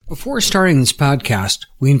Before starting this podcast,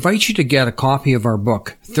 we invite you to get a copy of our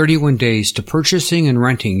book, 31 Days to Purchasing and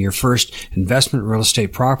Renting Your First Investment Real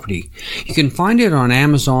Estate Property. You can find it on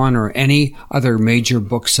Amazon or any other major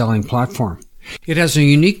book-selling platform. It has a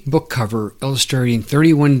unique book cover illustrating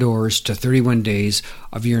 31 doors to 31 days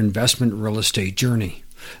of your investment real estate journey.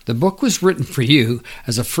 The book was written for you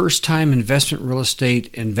as a first-time investment real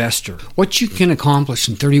estate investor. What you can accomplish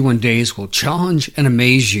in 31 days will challenge and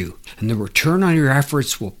amaze you, and the return on your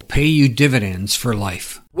efforts will pay you dividends for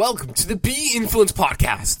life. Welcome to the Be Influence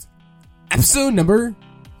Podcast, episode number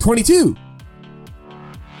 22.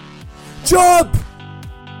 Jump!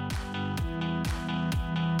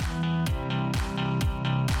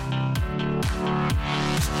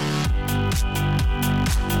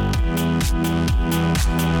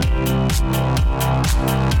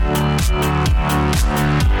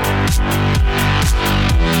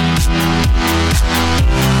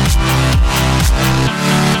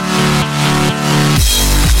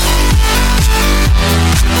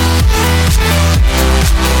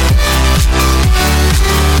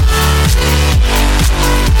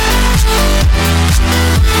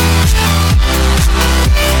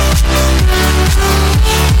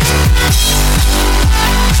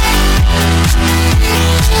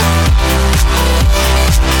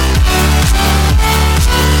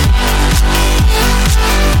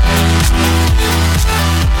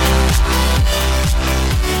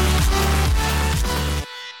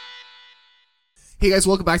 Hey guys,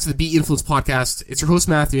 welcome back to the Be Influence Podcast. It's your host,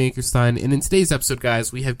 Matthew Ankerstein, and in today's episode,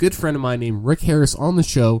 guys, we have a good friend of mine named Rick Harris on the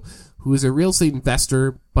show, who is a real estate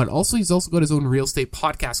investor, but he's also got his own real estate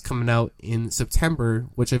podcast coming out in September,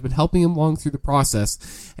 which I've been helping him along through the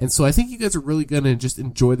process. And so I think you guys are really going to just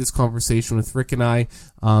enjoy this conversation with Rick and I,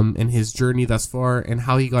 and his journey thus far, and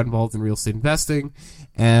how he got involved in real estate investing,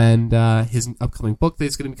 and his upcoming book that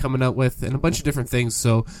he's going to be coming out with, and a bunch of different things.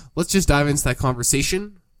 So let's just dive into that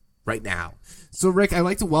conversation right now. So, Rick, I'd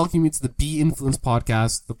like to welcome you to the Be Influence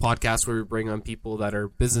Podcast, the podcast where we bring on people that are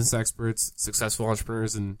business experts, successful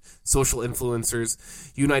entrepreneurs, and social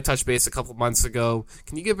influencers. You and I touched base a couple months ago.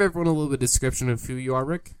 Can you give everyone a little bit of description of who you are,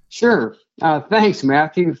 Rick? Sure. Thanks,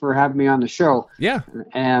 Matthew, for having me on the show. Yeah.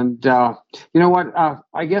 And you know what?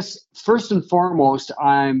 I guess first and foremost,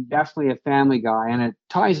 I'm definitely a family guy, and it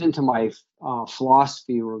ties into my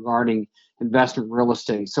philosophy regarding investment real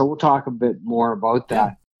estate. So we'll talk a bit more about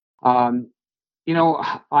that.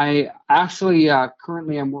 I actually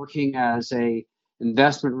currently am working as a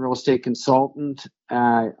investment real estate consultant.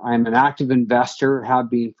 I'm an active investor, have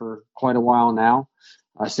been for quite a while now,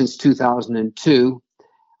 since 2002.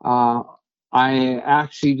 I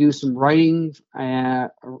actually do some writing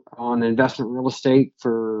on investment real estate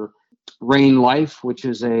for Rain Life, which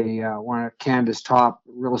is one of Canada's top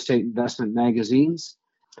real estate investment magazines.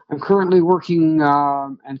 I'm currently working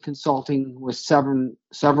and consulting with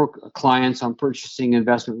several clients on purchasing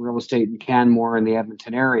investment real estate in Canmore and the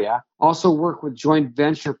Edmonton area. Also work with joint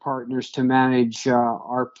venture partners to manage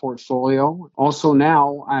our portfolio. Also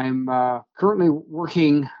now I'm currently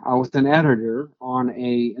working with an editor on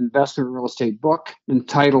a investment real estate book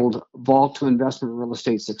entitled Vault to Investment Real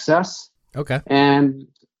Estate Success. Okay. And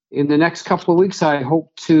in the next couple of weeks, I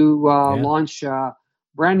hope to launch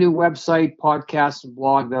brand new website, podcast, and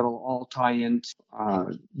blog that'll all tie into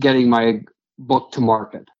getting my book to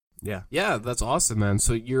market. Yeah, that's awesome, man.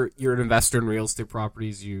 So you're an investor in real estate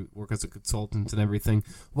properties. You work as a consultant and everything.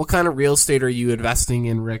 What kind of real estate are you investing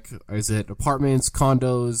in, Rick? Is it apartments,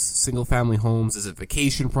 condos, single-family homes? Is it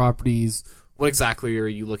vacation properties? What exactly are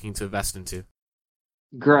you looking to invest into?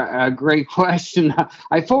 Great question.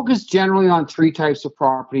 I focus generally on three types of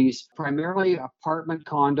properties, primarily apartment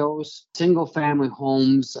condos, single-family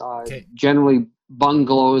homes, generally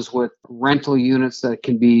bungalows with rental units that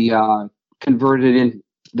can be converted in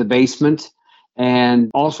the basement,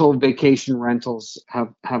 and also vacation rentals.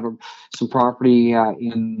 Have some property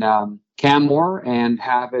in Canmore and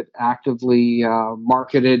have it actively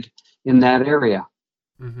marketed in that area.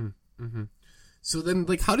 Mm-hmm. Mm-hmm. So then,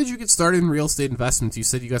 how did you get started in real estate investments? You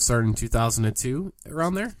said you got started in 2002,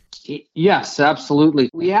 around there? Yes, absolutely.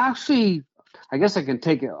 We actually, I guess I can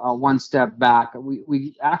take one step back.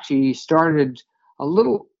 We actually started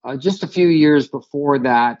just a few years before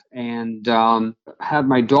that, and had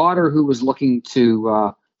my daughter who was looking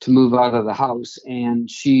to move out of the house, and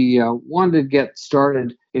she wanted to get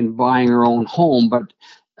started in buying her own home, but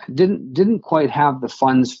didn't quite have the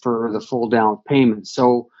funds for the full down payment.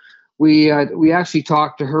 So we actually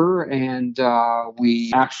talked to her, and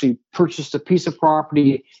we actually purchased a piece of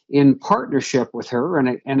property in partnership with her, and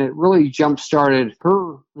it really jump started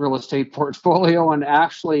her real estate portfolio, and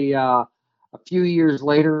actually A few years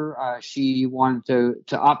later, she wanted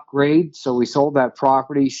to upgrade, so we sold that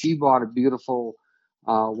property. She bought a beautiful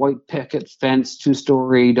white picket fence,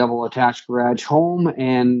 2-story, double attached garage home,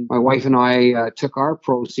 and my wife and I took our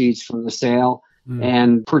proceeds from the sale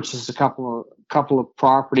and purchased a couple of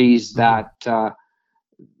properties that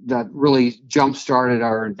really jump-started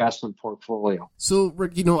our investment portfolio. So,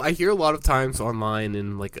 Rick, I hear a lot of times online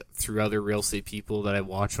and like through other real estate people that I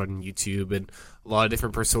watch on YouTube and a lot of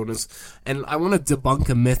different personas, and I want to debunk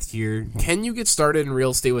a myth here. Can you get started in real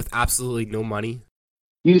estate with absolutely no money?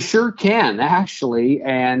 You sure can, actually,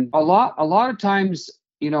 and a lot of times,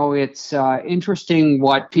 it's interesting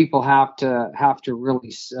what people have to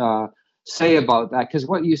really say about that, because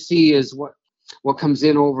what you see is what comes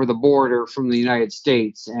in over the border from the United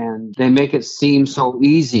States, and they make it seem so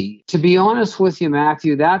easy. To be honest with you,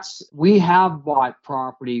 Matthew, we have bought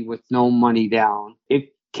property with no money down.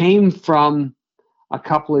 It came from a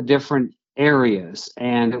couple of different areas,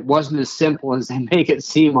 and it wasn't as simple as they make it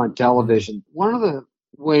seem on television. One of the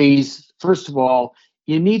ways, first of all,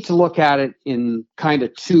 you need to look at it in kind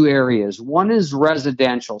of two areas. One is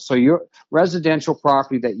residential, so your residential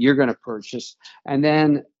property that you're going to purchase, and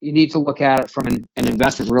then you need to look at it from an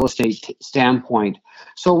investment real estate standpoint.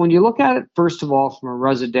 So when you look at it, first of all, from a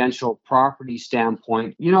residential property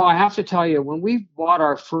standpoint, I have to tell you, when we bought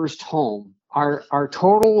our first home, our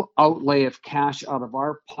total outlay of cash out of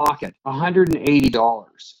our pocket,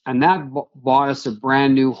 $180. And that bought us a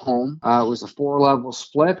brand new home. It was a 4-level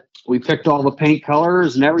split. We picked all the paint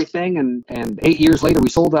colors and everything. And 8 years later, we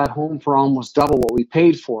sold that home for almost double what we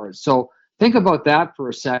paid for it. So think about that for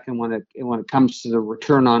a second when it comes to the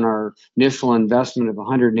return on our initial investment of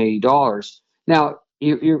 $180. Now,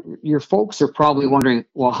 your folks are probably wondering,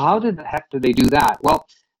 well, how the heck did they do that? Well,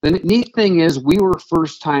 the neat thing is we were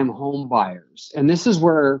first-time home buyers, and this is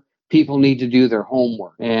where people need to do their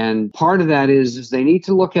homework. And part of that is they need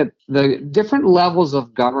to look at the different levels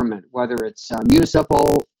of government, whether it's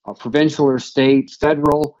municipal, provincial or state,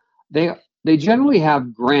 federal. They generally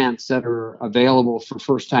have grants that are available for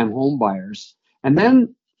first-time home buyers. And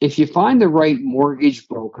then if you find the right mortgage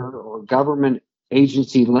broker or government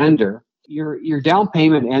agency lender, your down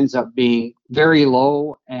payment ends up being very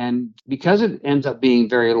low. And because it ends up being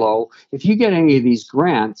very low, if you get any of these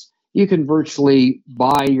grants, you can virtually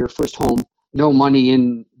buy your first home, no money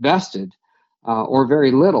invested, or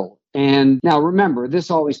very little. And now remember, this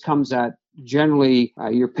always comes at generally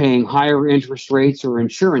you're paying higher interest rates or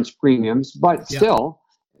insurance premiums, but still,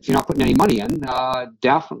 if you're not putting any money in,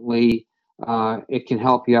 definitely it can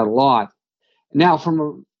help you out a lot. Now, from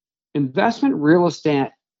an investment real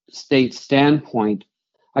estate standpoint,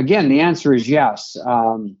 again, the answer is yes.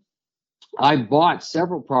 I bought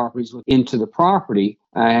several properties into the property,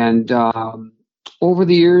 and over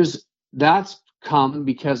the years, that's come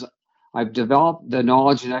because I've developed the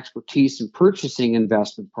knowledge and expertise in purchasing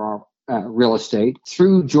investment real estate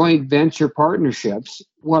through joint venture partnerships.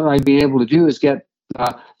 What I've been able to do is get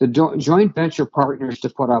the joint venture partners to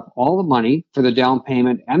put up all the money for the down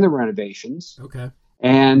payment and the renovations. Okay.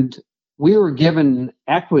 And we were given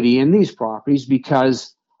equity in these properties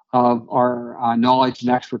because of our knowledge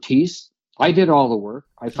and expertise. I did all the work.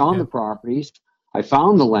 I found the properties. I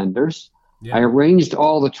found the lenders. I arranged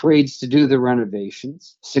all the trades to do the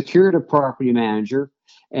renovations, secured a property manager,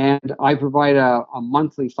 and I provide a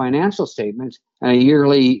monthly financial statement and a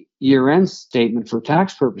yearly year-end statement for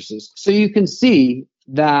tax purposes. So you can see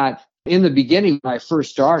that in the beginning, when I first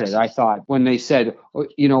started, I thought when they said,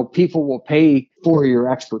 people will pay for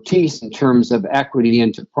your expertise in terms of equity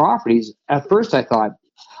into properties, at first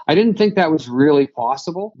I didn't think that was really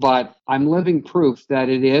possible, but I'm living proof that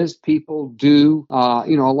it is. People do, a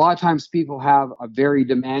lot of times people have a very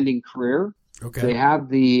demanding career. Okay. They have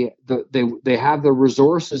they have the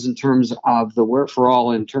resources in terms of the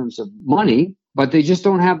wherewithal in terms of money, but they just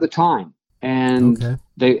don't have the time. And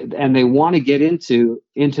they want to get into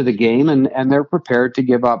the game, and they're prepared to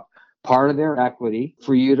give up part of their equity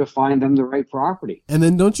for you to find them the right property. And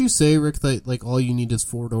then don't you say, Rick, that like all you need is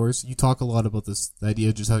 4 doors? You talk a lot about this idea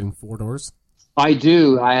of just having 4 doors. I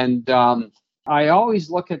do, and I always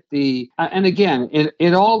look at and again,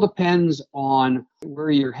 it all depends on where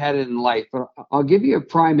you're headed in life. But I'll give you a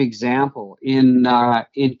prime example. In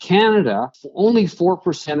Canada, only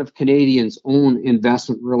 4% of Canadians own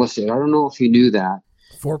investment real estate. I don't know if you knew that.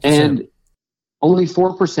 4%. And only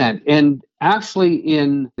 4%. And actually,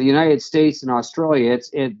 in the United States and Australia,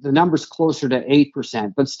 the number's closer to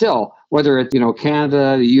 8%. But still, whether it's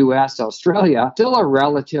Canada, the U.S., Australia, still a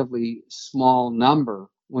relatively small number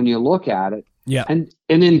when you look at it. Yeah. And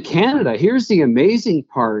in Canada, here's the amazing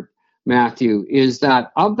part, Matthew, is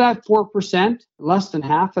that of that 4%, less than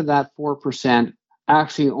half of that 4%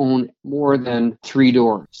 actually own more than 3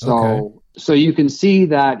 doors. So you can see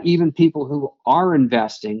that even people who are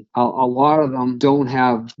investing, a lot of them don't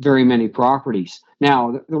have very many properties.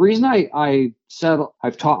 Now, the reason I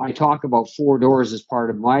talk about 4 doors as part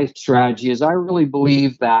of my strategy is I really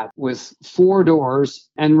believe that with 4 doors,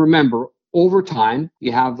 and remember, over time,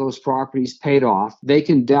 you have those properties paid off, they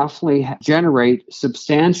can definitely generate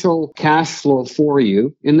substantial cash flow for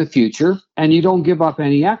you in the future, and you don't give up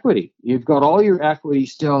any equity. You've got all your equity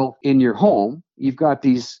still in your home. You've got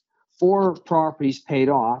these 4 properties paid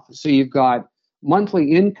off, so you've got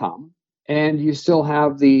monthly income, and you still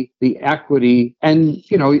have the equity. And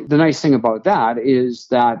the nice thing about that is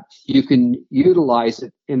that you can utilize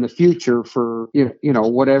it in the future for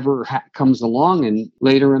whatever comes along and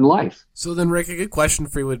later in life. So then, Rick, a good question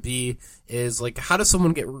for you would be is like, how does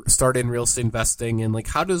someone get started in real estate investing, and like,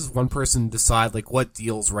 how does one person decide like what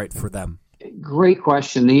deal's right for them? Great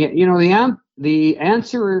question. The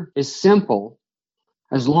answer is simple.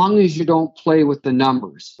 As long as you don't play with the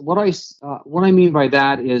numbers. What I mean by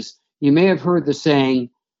that is, you may have heard the saying,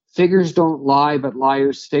 figures don't lie, but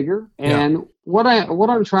liars figure. And what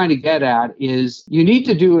I'm trying to get at is, you need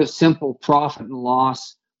to do a simple profit and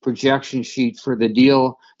loss projection sheet for the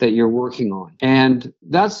deal that you're working on. And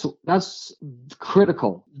that's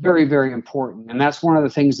critical, very, very important. And that's one of the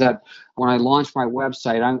things that when I launch my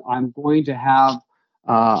website, I'm going to have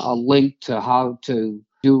a link to how to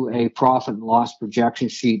do a profit and loss projection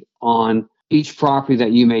sheet on each property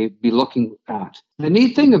that you may be looking at. The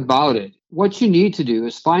neat thing about it, what you need to do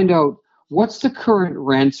is find out what's the current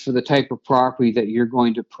rents for the type of property that you're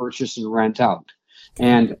going to purchase and rent out.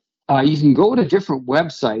 And you can go to different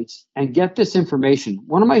websites and get this information.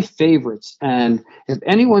 One of my favorites, and if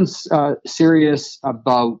anyone's serious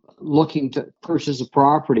about looking to purchase a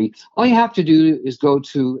property, all you have to do is go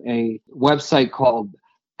to a website called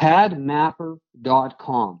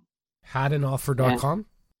padmapper.com. Haddenoffer.com?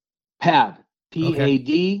 Pad,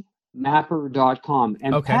 P-A-D, mapper.com.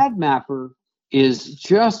 And PadMapper is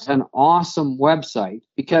just an awesome website,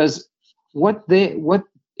 because what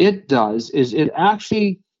it does is it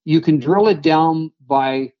actually, you can drill it down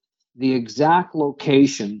by the exact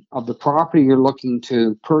location of the property you're looking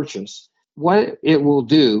to purchase. What it will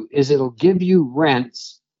do is it'll give you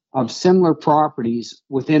rents of similar properties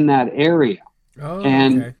within that area.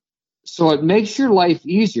 So it makes your life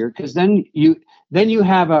easier, because then you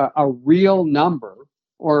have a real number,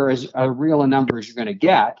 or as real a number as you're going to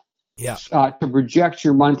get, to project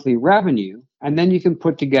your monthly revenue. And then you can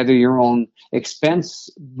put together your own expense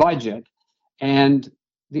budget. And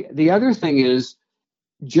the other thing is,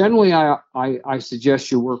 generally, I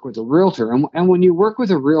suggest you work with a realtor. And when you work with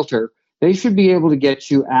a realtor, they should be able to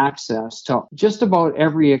get you access to just about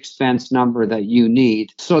every expense number that you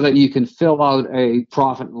need, so that you can fill out a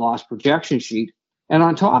profit and loss projection sheet. And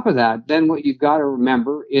on top of that, then what you've got to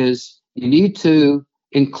remember is you need to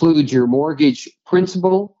include your mortgage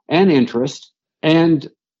principal and interest. And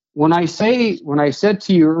when I said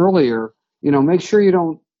to you earlier, make sure you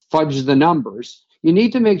don't fudge the numbers. You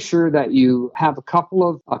need to make sure that you have a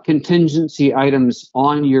couple of contingency items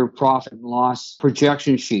on your profit and loss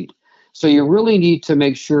projection sheet. So you really need to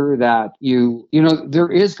make sure that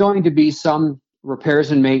there is going to be some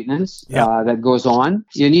repairs and maintenance that goes on.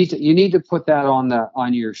 You need to put that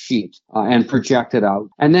on your sheet and project it out.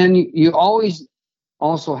 And then you always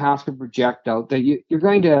also have to project out that you're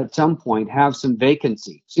going to at some point have some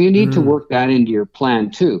vacancy. So you need to work that into your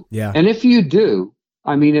plan too. Yeah. And if you do,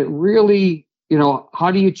 it really,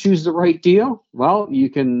 how do you choose the right deal? Well, you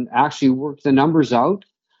can actually work the numbers out.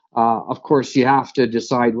 Of course, you have to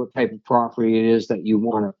decide what type of property it is that you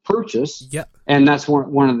want to purchase. Yeah. And that's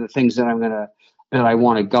one of the things that I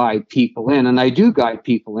want to guide people in. And I do guide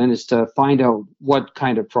people in, is to find out what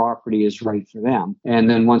kind of property is right for them. And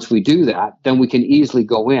then once we do that, then we can easily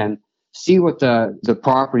go in, see what the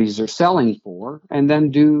properties are selling for, and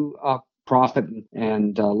then do a profit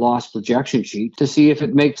and loss projection sheet to see if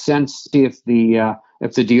it makes sense, see if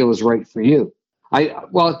the deal is right for you.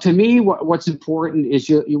 To me, what's important is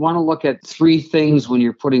you want to look at 3 things when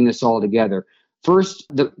you're putting this all together. First,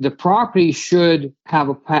 the property should have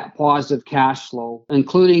a positive cash flow,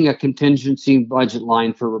 including a contingency budget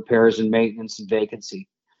line for repairs and maintenance and vacancy.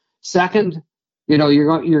 Second,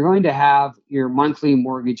 you're going to have your monthly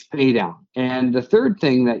mortgage pay down. And the third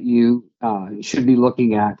thing that you should be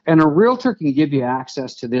looking at, and a realtor can give you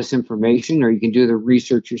access to this information, or you can do the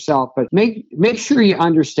research yourself, but make sure you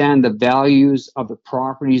understand the values of the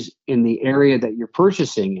properties in the area that you're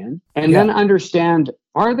purchasing in, and then understand,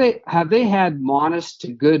 have they had modest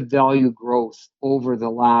to good value growth over the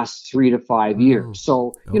last 3 to 5 years?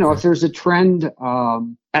 So, if there's a trend,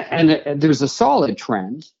 and there's a solid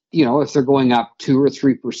trend, if they're going up 2 or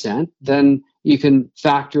 3%, then you can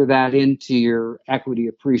factor that into your equity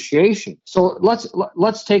appreciation. So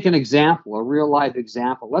let's take an example, a real life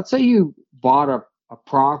example. Let's say you bought a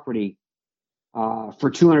property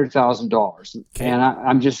for $200,000, and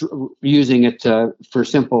I'm just using it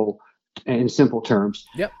in simple terms.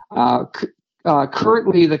 Yep.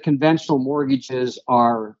 Currently, the conventional mortgages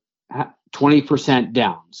are 20%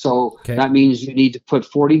 down. So that means you need to put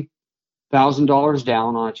 $40,000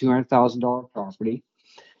 down on a $200,000 property.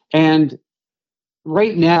 And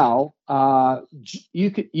right now,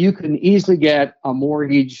 you can easily get a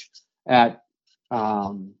mortgage at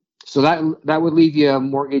so that would leave you a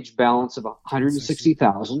mortgage balance of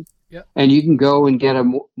 $160,000. Yep. And you can go and get a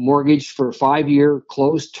mortgage for 5-year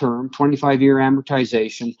closed term, 25-year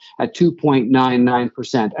amortization at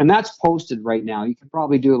 2.99%. And that's posted right now. You could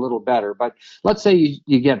probably do a little better, but let's say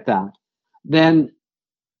you get that. Then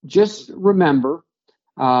just remember,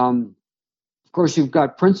 of course, you've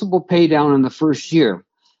got principal pay down in the first year.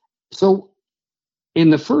 So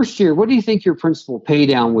in the first year, what do you think your principal pay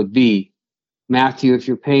down would be, Matthew, if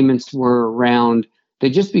your payments were around,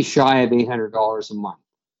 they'd just be shy of $800 a month?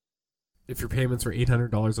 If your payments were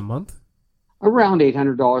 $800 a month? Around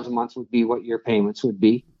 $800 a month would be what your payments would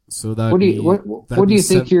be. So that what do you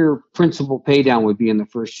think your principal pay down would be in the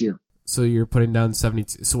first year? So you're putting down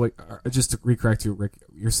 72. So just to recorrect you, Rick,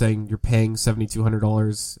 you're saying you're paying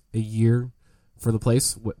 $7,200 a year for the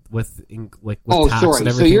place with tax and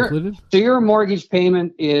everything included? So your mortgage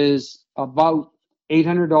payment is about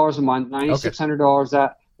 $800 a month, $9,600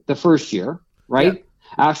 at the first year, right? Yep.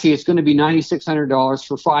 Actually, it's going to be $9,600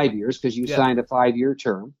 for 5 years because you signed a 5-year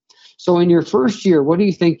term. So in your first year, what do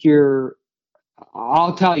you think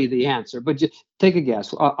I'll tell you the answer, but just take a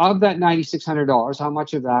guess. Of that $9,600, how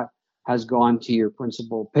much of that has gone to your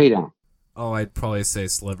principal pay down? Oh, I'd probably say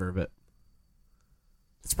sliver, but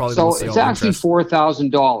it's probably it's actually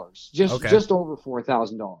 $4,000, just over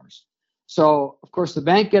 $4,000. So of course the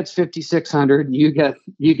bank gets $5,600 and you get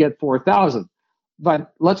 $4,000.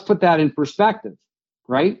 But let's put that in perspective,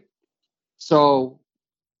 right? So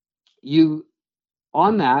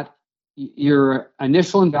on that, your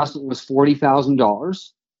initial investment was $40,000.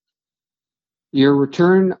 Your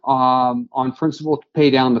return on principal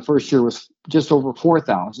pay down the first year was just over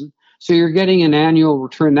 $4,000. So you're getting an annual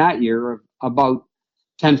return that year of about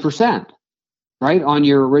 10%, right, on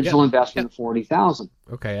your original investment of $40,000.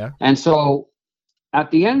 Okay, yeah. And so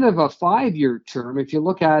at the end of a 5-year term, if you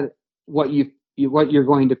look at what you're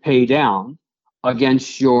going to pay down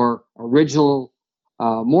against your original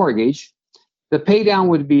mortgage, the pay down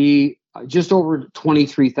would be just over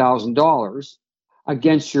 $23,000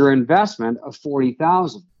 against your investment of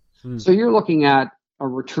 $40,000. So you're looking at a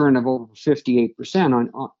return of over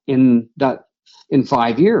 58% in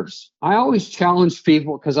 5 years. I always challenge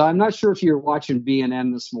people, because I'm not sure if you're watching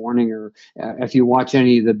BNN this morning or if you watch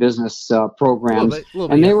any of the business programs,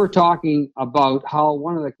 and they were talking about how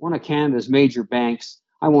one of Canada's major banks,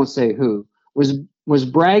 I won't say who, was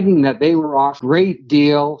bragging that they were offering a great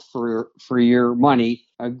deal for your money,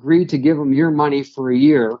 agreed to give them your money for a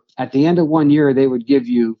year. At the end of 1 year, they would give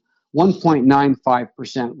you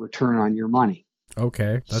 1.95% return on your money.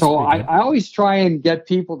 Okay. So I always try and get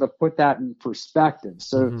people to put that in perspective.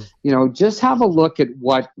 So, just have a look at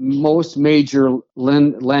what most major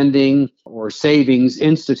lending or savings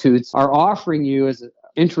institutes are offering you as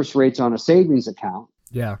interest rates on a savings account.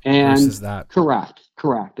 Yeah. And versus that.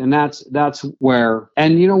 Correct. And that's where,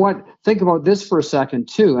 and you know what? Think about this for a second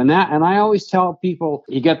too. And I always tell people,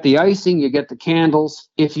 you get the icing, you get the candles.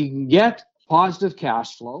 If you can get positive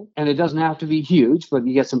cash flow, and it doesn't have to be huge, but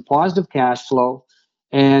you get some positive cash flow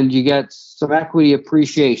and you get some equity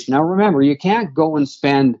appreciation. Now remember, you can't go and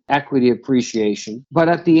spend equity appreciation, but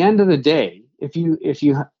at the end of the day, if you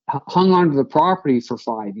hung onto the property for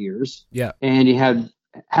 5 years, and you had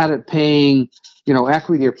it paying,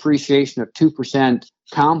 equity appreciation of 2%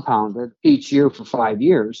 compounded each year for 5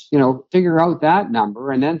 years, figure out that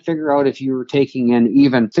number, and then figure out if you were taking in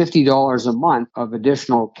even $50 a month of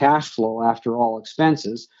additional cash flow after all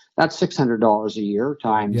expenses. That's $600 a year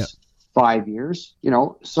times 5 years,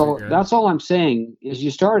 so that's all I'm saying is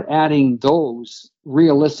you start adding those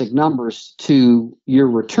realistic numbers to your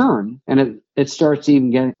return, and it starts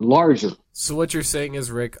even getting larger. So what you're saying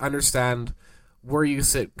is, Rick, understand where you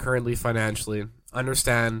sit currently financially,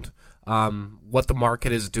 understand what the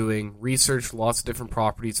market is doing, research lots of different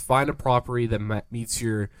properties, find a property that meets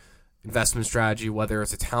your investment strategy, whether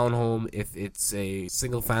it's a townhome, if it's a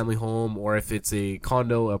single family home, or if it's a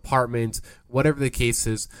condo, apartment, whatever the case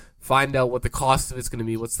is. Find out what the cost of it's going to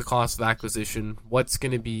be, what's the cost of acquisition, what's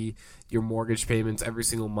going to be your mortgage payments every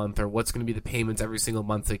single month, or what's going to be the payments every single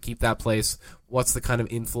month to keep that place, what's the kind of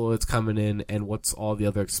inflow that's coming in, and what's all the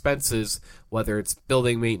other expenses, whether it's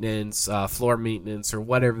building maintenance, floor maintenance, or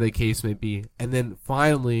whatever the case may be. And then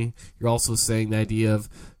finally, you're also saying the idea of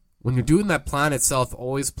when you're doing that plan itself,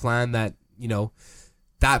 always plan that,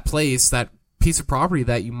 that place, that piece of property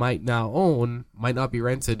that you might now own might not be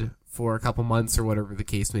rented for a couple months or whatever the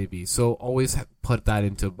case may be. So always put that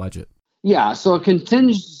into a budget. Yeah, so a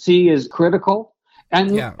contingency is critical.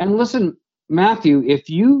 And listen, Matthew, if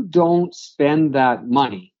you don't spend that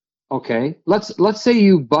money, okay, let's say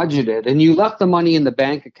you budgeted and you left the money in the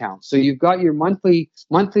bank account. So you've got your monthly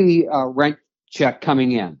rent check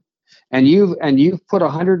coming in, and you've put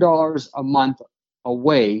 $100 a month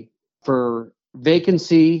away for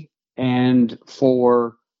vacancy and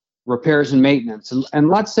for repairs and maintenance. And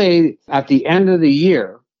let's say at the end of the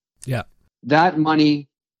year, that money,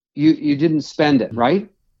 you didn't spend it, right?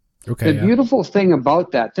 Okay. The beautiful thing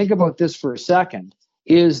about that, think about this for a second,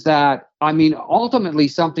 is that, ultimately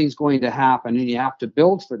something's going to happen and you have to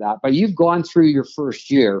build for that. But you've gone through your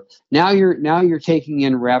first year. Now you're taking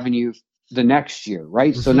in revenue the next year,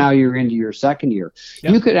 right? Mm-hmm. So now you're into your second year.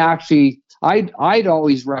 Yep. You could actually, I'd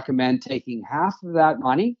always recommend taking half of that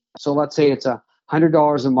money. So let's say it's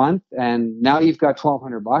 $100 a month, and now you've got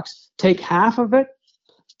 $1,200. Take half of it,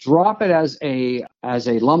 drop it as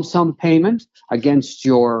a lump sum payment against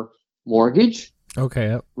your mortgage. Okay.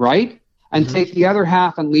 Yep. Right? And take the other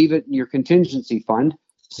half and leave it in your contingency fund.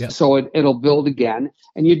 Yep. So it'll build again.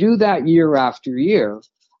 And you do that year after year.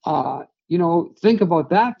 Think about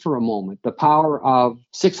that for a moment. The power of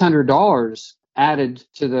 $600 added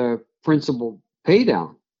to the principal pay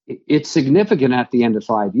down. It's significant at the end of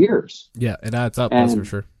 5 years. Yeah, it adds up, that's for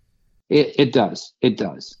sure. It does.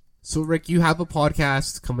 So, Rick, you have a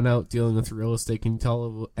podcast coming out dealing with real estate. Can you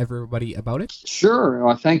tell everybody about it? Sure.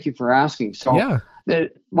 Well, thank you for asking. So,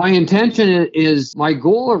 my intention is, my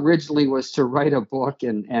goal originally was to write a book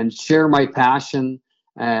and share my passion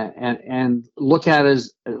and look at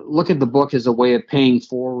the book as a way of paying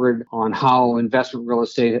forward on how investment real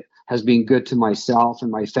estate has been good to myself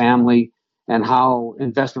and my family, and how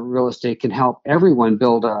investment real estate can help everyone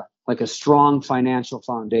build a strong financial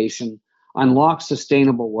foundation, unlock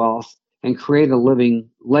sustainable wealth, and create a living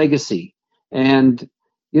legacy. And,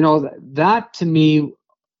 that to me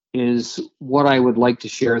is what I would like to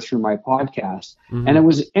share through my podcast. Mm-hmm. And it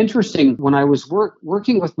was interesting when I was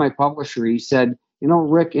working with my publisher. He said,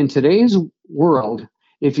 Rick, in today's world,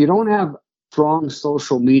 if you don't have strong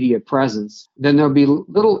social media presence, then there'll be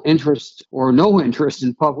little interest or no interest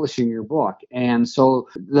in publishing your book. And so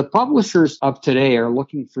the publishers of today are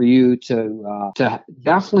looking for you to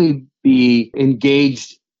definitely be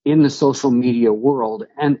engaged in the social media world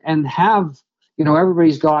and have,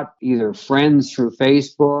 everybody's got either friends through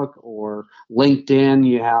Facebook or LinkedIn,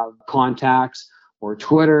 you have contacts, or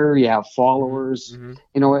Twitter, you have followers. Mm-hmm.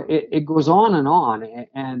 It goes on.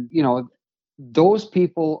 And, those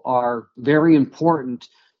people are very important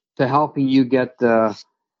to helping you get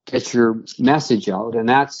your message out. And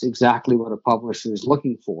that's exactly what a publisher is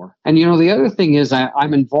looking for. And, the other thing is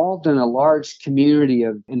I'm involved in a large community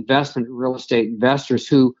of investment real estate investors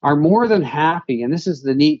who are more than happy. And this is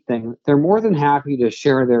the neat thing. They're more than happy to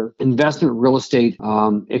share their investment real estate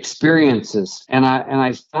experiences. And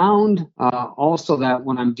I found also that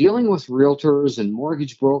when I'm dealing with realtors and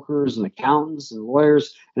mortgage brokers and accountants and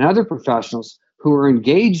lawyers and other professionals who are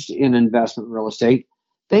engaged in investment real estate,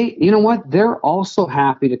 they're also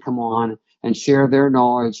happy to come on and share their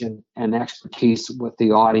knowledge and expertise with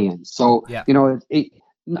the audience. So,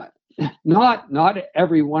 not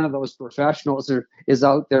every one of those professionals is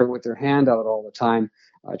out there with their hand out all the time,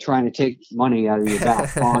 trying to take money out of your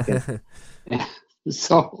back pocket.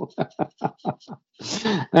 So,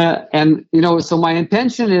 so my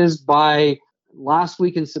intention is by last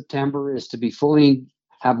week in September is to be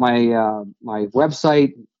have my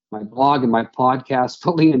website, my blog, and my podcast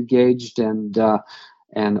fully engaged and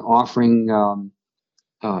offering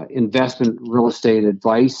investment real estate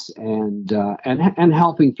advice and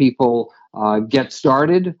helping people get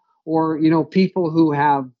started, or people who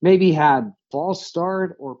have maybe had false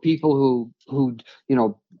start, or people who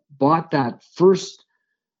bought that first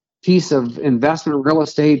piece of investment real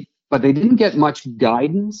estate, but they didn't get much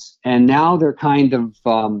guidance. And now they're kind of,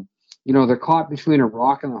 they're caught between a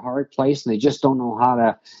rock and a hard place, and they just don't know how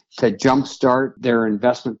to jumpstart their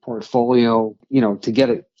investment portfolio, to get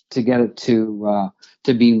it to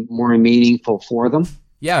be more meaningful for them.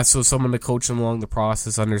 Yeah, so someone to coach them along the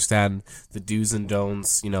process, understand the do's and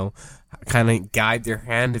don'ts, kind of guide their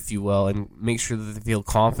hand, if you will, and make sure that they feel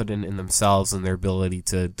confident in themselves and their ability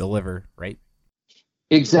to deliver, right?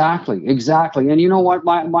 Exactly. And you know what?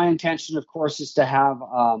 My intention, of course, is to have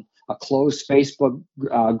a closed Facebook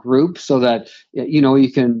group so that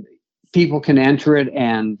people can enter it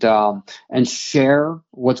and share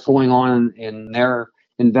what's going on in their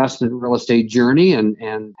investment real estate journey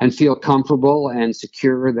and feel comfortable and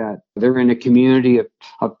secure that they're in a community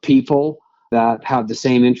of people that have the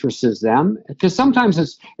same interests as them. Because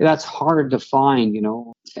sometimes that's hard to find,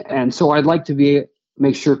 And so I'd like to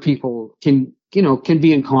make sure people can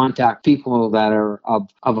be in contact, people that are of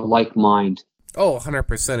a like mind. Oh,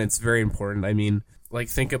 100%. It's very important. I mean,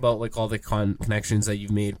 think about all the connections that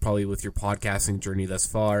you've made probably with your podcasting journey thus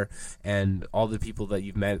far, and all the people that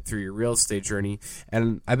you've met through your real estate journey.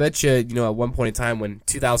 And I bet you, at one point in time when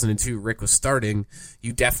 2002 Rick was starting,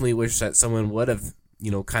 you definitely wish that someone would have,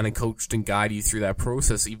 kind of coached and guided you through that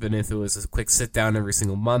process, even if it was a quick sit down every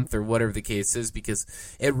single month or whatever the case is, because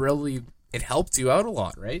it helped you out a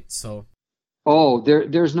lot, right? So. Oh,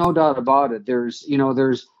 there's no doubt about it. There's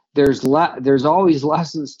always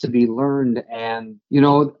lessons to be learned, and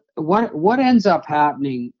what ends up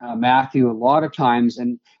happening, Matthew, a lot of times,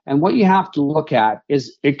 and what you have to look at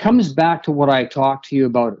is it comes back to what I talked to you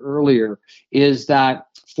about earlier, is that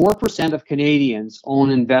 4% of Canadians own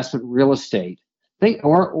investment real estate,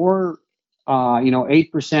 or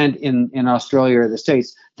 8% in Australia or the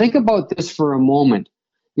States. Think about this for a moment.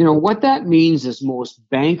 What that means is most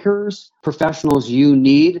bankers, professionals you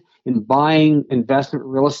need in buying investment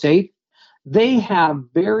real estate, they have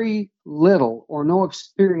very little or no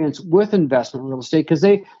experience with investment real estate because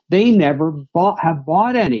they never have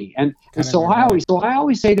bought any. And so I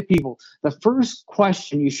always say to people, the first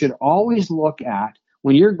question you should always look at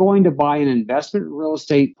when you're going to buy an investment real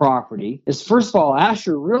estate property is, first of all, ask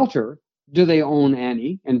your realtor, do they own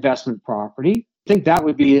any investment property? I think that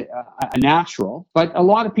would be a natural, but a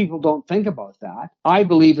lot of people don't think about that. I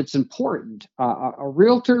believe it's important. A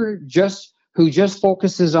realtor who just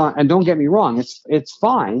focuses on, and don't get me wrong, it's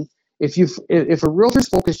fine if a realtor's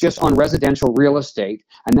focused just on residential real estate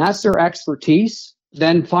and that's their expertise,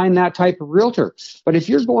 then find that type of realtor. But if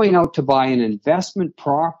you're going out to buy an investment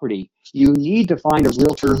property, you need to find a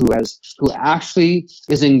realtor who actually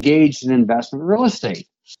is engaged in investment real estate.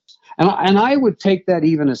 And I would take that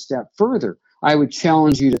even a step further. I would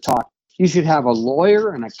challenge you to talk. You should have a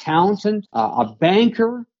lawyer, an accountant, a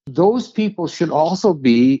banker. Those people should also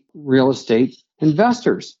be real estate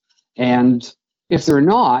investors. And if they're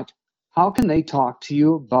not, how can they talk to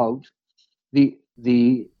you about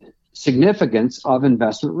the significance of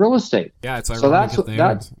investment real estate? Yeah, it's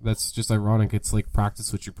ironic. That's just ironic. It's like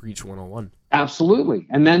practice what you preach 101. Absolutely.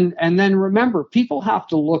 And then remember, people have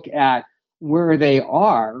to look at where they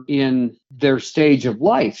are in their stage of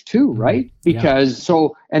life too, right? Because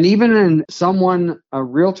and even in a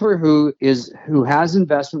realtor who has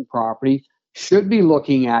investment property should be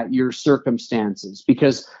looking at your circumstances,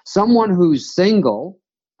 because someone who's single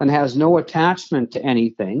and has no attachment to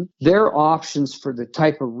anything, their options for the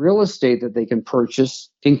type of real estate that they can purchase,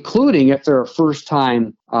 including if they're a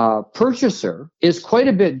first-time purchaser, is quite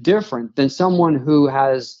a bit different than someone who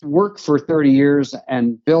has worked for 30 years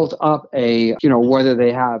and built up whether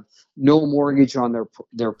they have no mortgage on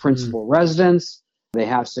their principal residence, they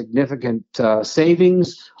have significant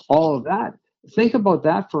savings, all of that. Think about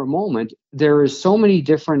that for a moment. There is so many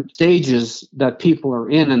different stages that people are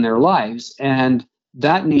in their lives, and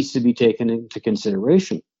that needs to be taken into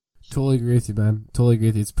consideration. Totally agree with you, man. Totally agree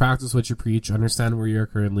with you. It's practice what you preach, understand where you are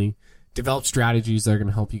currently, develop strategies that are going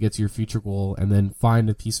to help you get to your future goal, and then find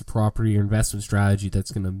a piece of property or investment strategy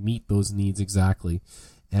that's going to meet those needs exactly.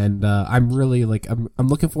 And I'm really I'm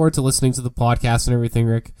looking forward to listening to the podcast and everything,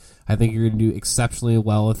 Rick. I think you're going to do exceptionally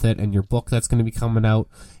well with it, and your book that's going to be coming out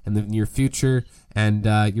in the near future. And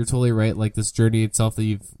you're totally right. This journey itself that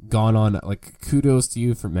you've gone on, kudos to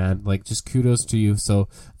you just kudos to you. So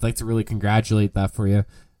I'd like to really congratulate that for you.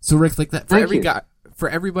 So Rick, for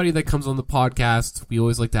everybody that comes on the podcast, we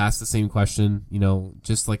always like to ask the same question.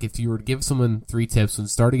 Just if you were to give someone 3 tips when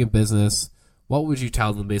starting a business, what would you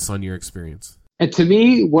tell them based on your experience? And to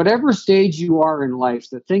me, whatever stage you are in life,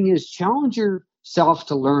 the thing is, challenge yourself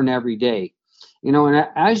to learn every day. And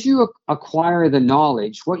as you acquire the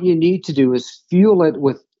knowledge, what you need to do is fuel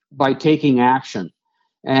it by taking action.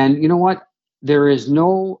 And you know what? There is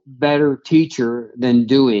no better teacher than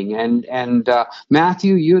doing. And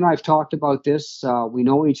Matthew, you and I've talked about this. We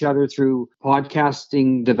know each other through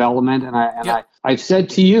podcasting development. I've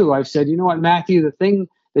said to you, you know what, Matthew, the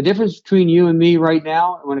difference between you and me right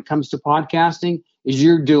now when it comes to podcasting is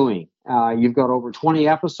you're doing. You've got over 20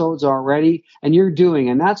 episodes already, and you're doing.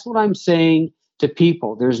 And that's what I'm saying to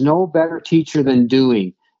people. There's no better teacher than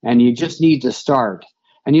doing, and you just need to start.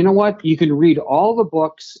 And you know what? You can read all the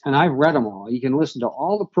books, and I've read them all. You can listen to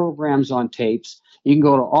all the programs on tapes. You can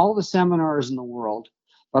go to all the seminars in the world.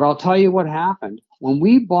 But I'll tell you what happened. When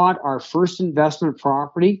we bought our first investment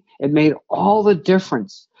property, it made all the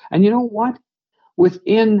difference. And you know what?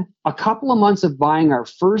 Within a couple of months of buying our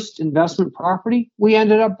first investment property, we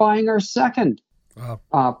ended up buying our second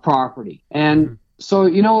property. And so,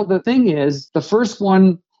 you know, the thing is, the first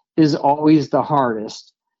one is always the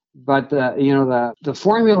hardest. But the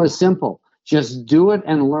formula is simple. Just do it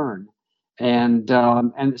and learn. And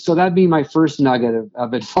so that'd be my first nugget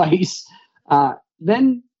of advice.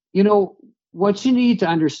 Then, you know, what you need to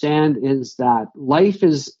understand is that life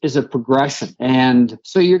is a progression. And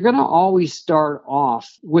so you're going to always start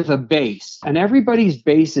off with a base. And everybody's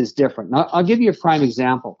base is different. Now, I'll give you a prime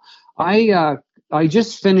example. I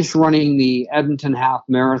just finished running the Edmonton Half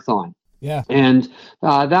Marathon. Yeah. And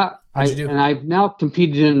I've now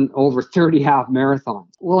competed in over 30 half marathons.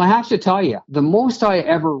 Well, I have to tell you, the most I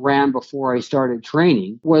ever ran before I started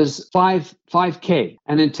training was 5K.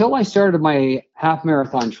 And until I started my half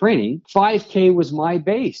marathon training, 5K was my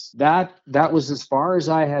base. That was as far as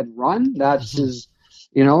I had run. That's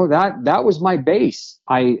that was my base.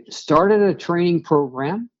 I started a training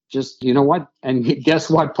program. Just, you know what? And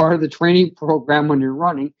guess what? Part of the training program when you're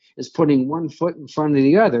running is putting one foot in front of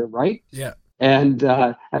the other, right? Yeah. And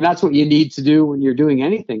that's what you need to do when you're doing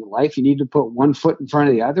anything in life. You need to put one foot in front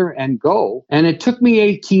of the other and go. And it took me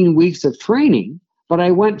 18 weeks of training, but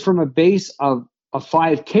I went from a base of a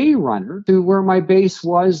 5K runner to where my base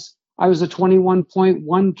was, I was a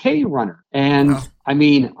 21.1K runner. And wow. I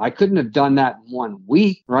mean, I couldn't have done that in 1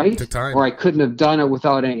 week, right? Took time. Or I couldn't have done it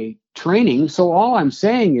without any training. So all I'm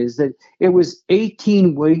saying is that it was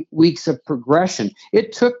 18 weeks of progression.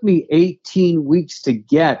 It took me 18 weeks to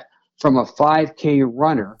get from a 5K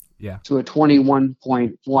runner to a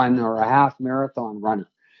 21.1 or a half marathon runner.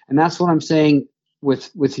 And that's what I'm saying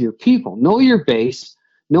with your people. Know your base,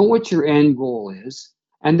 know what your end goal is,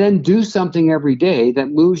 and then do something every day that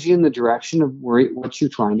moves you in the direction of what you're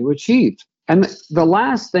trying to achieve. And the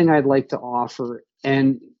last thing I'd like to offer,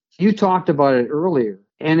 and you talked about it earlier,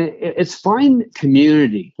 and it's find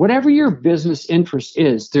community. Whatever your business interest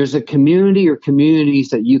is, there's a community or communities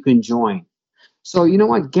that you can join. So, you know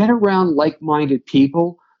what? Get around like-minded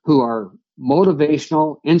people who are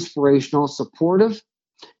motivational, inspirational, supportive.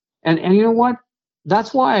 And you know what?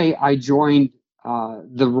 That's why I joined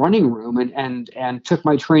the running room and took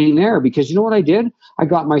my training there, because you know what I did? I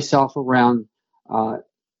got myself around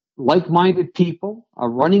like-minded people, a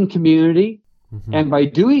running community. Mm-hmm. And by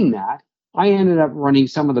doing that, I ended up running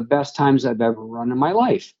some of the best times I've ever run in my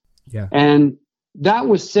life. Yeah. And that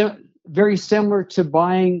was very similar to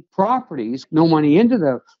buying properties, no money into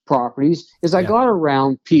the properties, is I got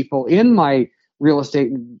around people in my real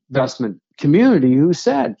estate investment community who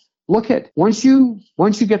said, look at, once you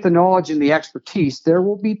get the knowledge and the expertise, there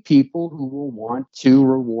will be people who will want to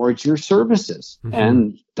reward your services. Mm-hmm.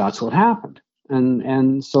 And that's what happened.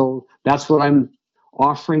 And so that's what I'm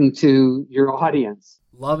offering to your audience.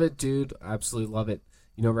 Love it, dude. Absolutely love it.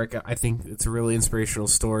 You know, Rick, I think it's a really inspirational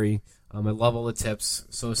story. I love all the tips.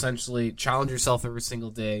 So essentially, challenge yourself every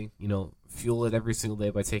single day. You know, fuel it every single day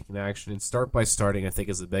by taking action, and start by starting, I think,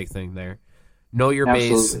 is a big thing there. Know your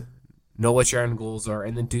base, know what your end goals are,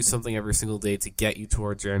 and then do something every single day to get you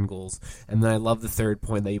towards your end goals. And then I love the third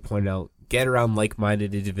point that you pointed out. Get around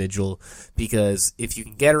like-minded individual, because if you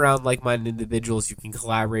can get around like-minded individuals, you can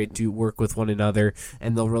collaborate, do work with one another,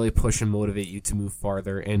 and they'll really push and motivate you to move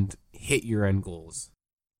farther and hit your end goals.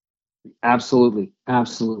 Absolutely.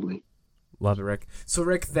 Absolutely. Love it, Rick. So,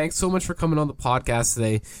 Rick, thanks so much for coming on the podcast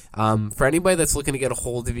today. For anybody that's looking to get a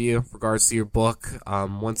hold of you in regards to your book,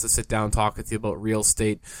 wants to sit down and talk with you about real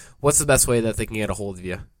estate, what's the best way that they can get a hold of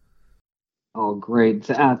you? Oh, great.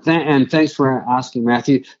 And thanks for asking,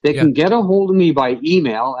 Matthew. They can get a hold of me by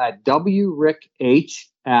email at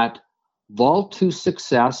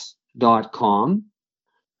wrickhh@vault2success.com.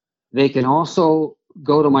 They can also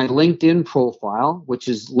go to my LinkedIn profile, which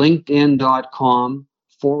is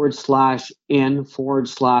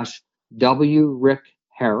linkedin.com/in/W Rick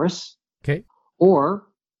Harris. Okay. Or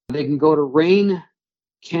they can go to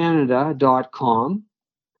raincanada.com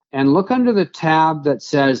and look under the tab that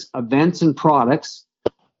says events and products,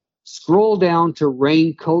 scroll down to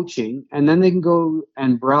Rain Coaching, and then they can go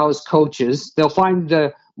and browse coaches. They'll find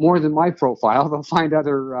more than my profile. They'll find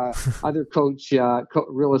other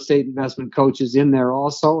real estate investment coaches in there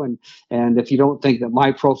also. And if you don't think that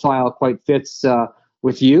my profile quite fits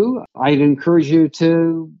with you, I'd encourage you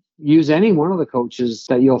to use any one of the coaches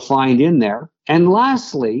that you'll find in there. And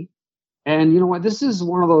lastly, and you know what, this is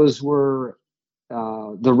one of those where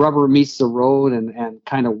the rubber meets the road and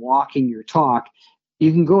kind of walking your talk.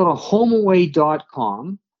 You can go to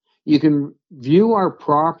homeaway.com. You can view our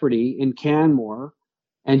property in Canmore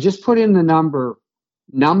and just put in the number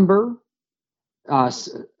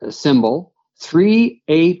symbol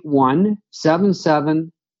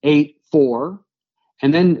 3817784.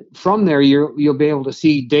 And then from there, you'll be able to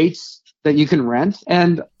see dates that you can rent.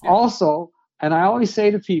 And also, and I always say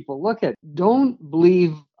to people, don't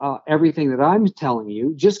believe everything that I'm telling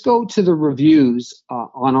you. Just go to the reviews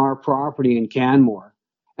on our property in Canmore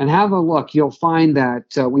and have a look. You'll find that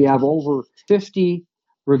we have over 50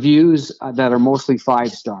 reviews that are mostly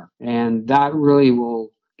 5-star. And that really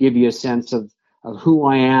will give you a sense of who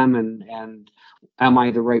I am and am I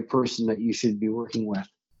the right person that you should be working with.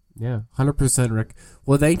 Yeah, 100%, Rick.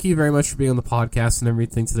 Well, thank you very much for being on the podcast and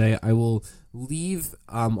everything today. I will leave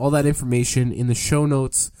all that information in the show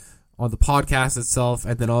notes on the podcast itself,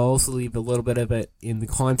 and then I'll also leave a little bit of it in the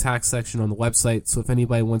contact section on the website. So if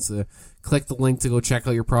anybody wants to click the link to go check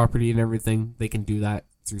out your property and everything, they can do that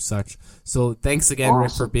through such. So thanks again,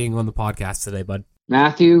 Rick, for being on the podcast today, bud.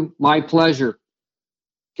 Matthew, my pleasure.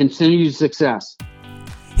 Continued success.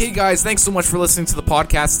 Hey guys, thanks so much for listening to the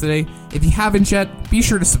podcast today. If you haven't yet, be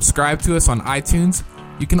sure to subscribe to us on iTunes.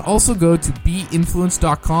 You can also go to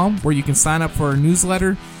beinfluence.com where you can sign up for our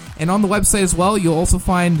newsletter. And on the website as well, you'll also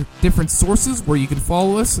find different sources where you can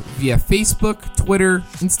follow us via Facebook, Twitter,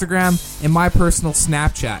 Instagram, and my personal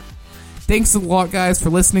Snapchat. Thanks a lot, guys, for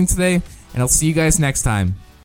listening today, and I'll see you guys next time.